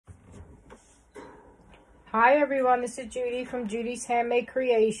Hi everyone, this is Judy from Judy's Handmade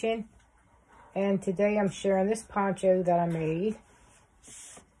Creation, and today I'm sharing this poncho that I made.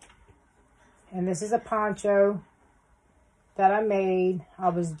 And this is a poncho that I made. I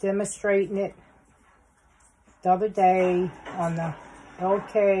was demonstrating it the other day on the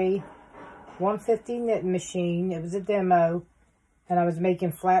LK 150 knitting machine. It was a demo, and I was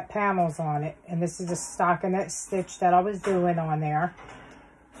making flat panels on it. And this is a stockinette stitch that I was doing on there.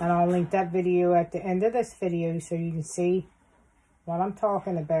 And I'll link that video at the end of this video so you can see what I'm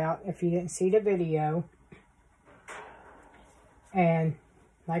talking about if you didn't see the video. And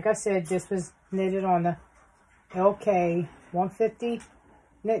like I said, this was knitted on the LK 150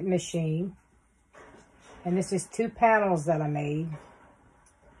 knit machine. And this is 2 panels that I made.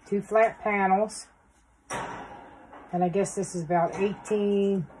 2 flat panels. And I guess this is about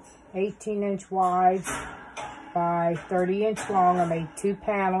 18 inch wide by 30 inch long. I made 2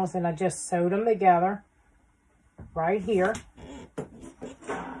 panels and I just sewed them together right here.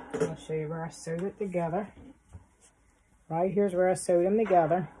 I'll show you where I sewed it together. Right here's where I sewed them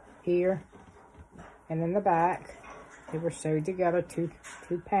together. Here and in the back. They were sewed together, two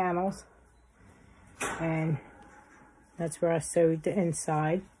panels. And that's where I sewed the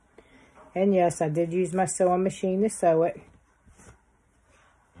inside. And yes, I did use my sewing machine to sew it.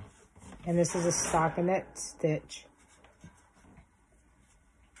 And this is a stockinette stitch.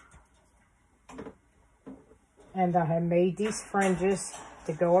 And I have made these fringes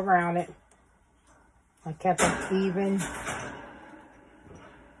to go around it. I kept them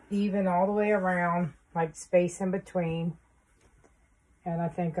even all the way around, like space in between. And I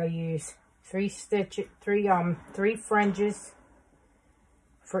think I used 3 fringes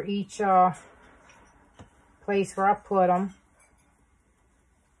for each place where I put them.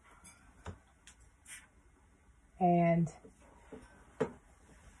 And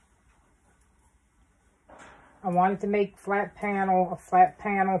I wanted to make a flat panel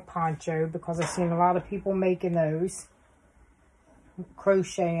poncho because I've seen a lot of people making those,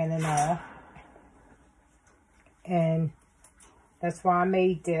 crocheting and all. And that's why I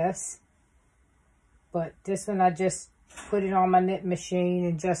made this. But this one I just put it on my knit machine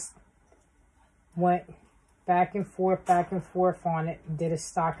and just went back and forth on it and did a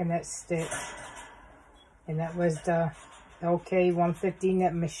stockinette stitch. And that was the LK 150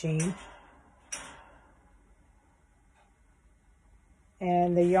 knit machine.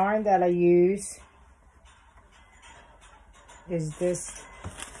 And the yarn that I use is this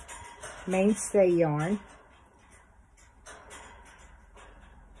mainstay yarn.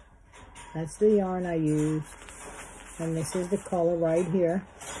 That's the yarn I use. And this is the color right here.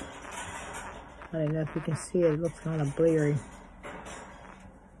 I don't know if you can see it. It looks kind of bleary.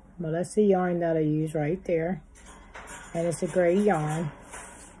 Well, that's the yarn that I use right there. And it's a gray yarn.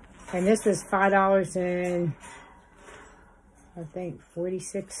 And this was $5 and I think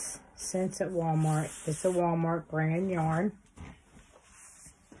 46 cents at Walmart. It's a Walmart brand yarn.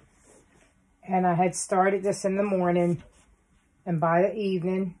 And I had started this in the morning. And by the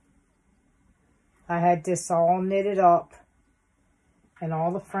evening, I had this all knitted up. And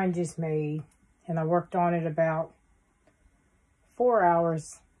all the fringes made. And I worked on it about 4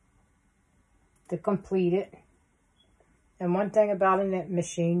 hours to complete it. And one thing about a knit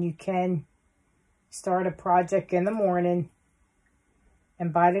machine, you can start a project in the morning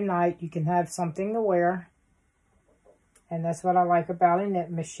and by the night you can have something to wear. And that's what I like about a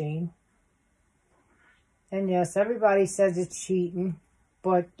knit machine. And yes, everybody says it's cheating,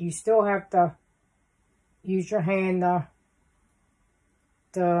 but you still have to use your hand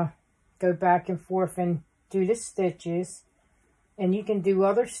to go back and forth and do the stitches. And you can do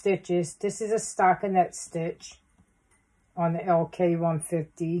other stitches. This is a stockinette stitch on the LK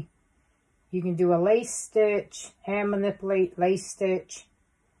 150. You can do a lace stitch, hand manipulate lace stitch,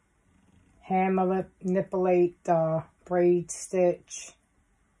 hand manipulate braid stitch.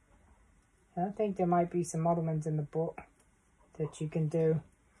 And I think there might be some other ones in the book that you can do.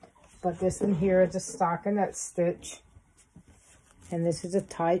 But this one here is a stockinette stitch. And this is a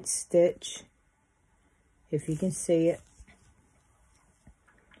tight stitch, if you can see it.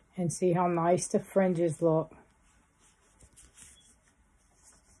 And see how nice the fringes look.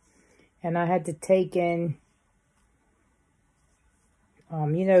 And I had to take in,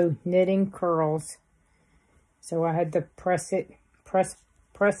 you know, knitting curls. So I had to press it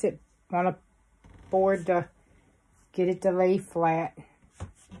on a board to get it to lay flat.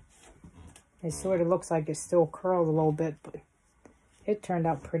 It sort of looks like it's still curled a little bit, but it turned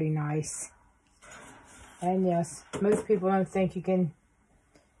out pretty nice. And yes, most people don't think you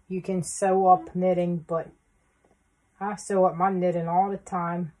can sew up knitting, but I sew up my knitting all the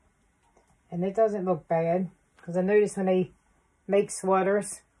time. And it doesn't look bad. Because I notice when they make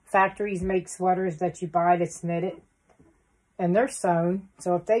sweaters, factories make sweaters that you buy that's knitted. And they're sewn.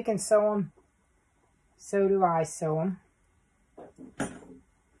 So if they can sew them, so do I sew them.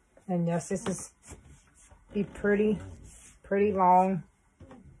 And yes, this is be pretty long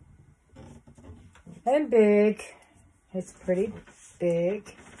and big. It's pretty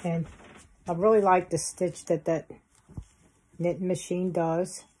big. And I really like the stitch that knitting machine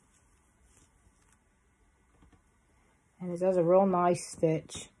does. And it does a real nice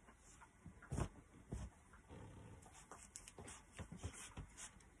stitch.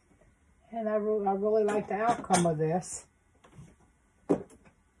 And I really like the outcome of this.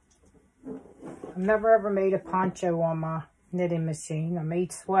 I've never ever made a poncho on my knitting machine. I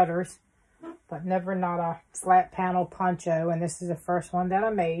made sweaters, but never not a flat panel poncho. And this is the first one that I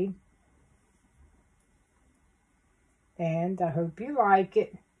made. And I hope you like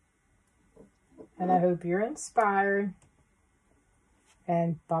it. And I hope you're inspired.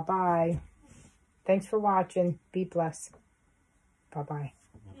 And bye-bye. Thanks for watching. Be blessed. Bye-bye.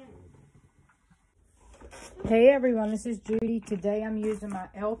 Hey everyone, this is Judy. Today I'm using my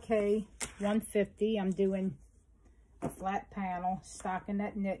LK 150. I'm doing a flat panel,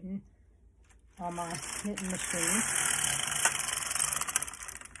 stockinette knitting on my knitting machine.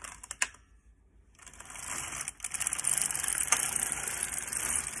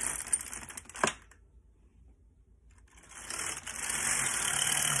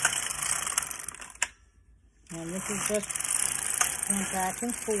 And this is just going back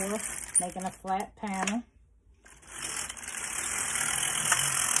and forth, making a flat panel.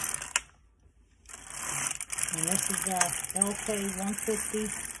 And this is a LK 150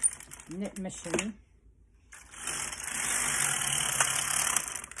 knit machine.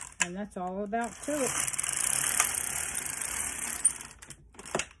 And that's all about to it.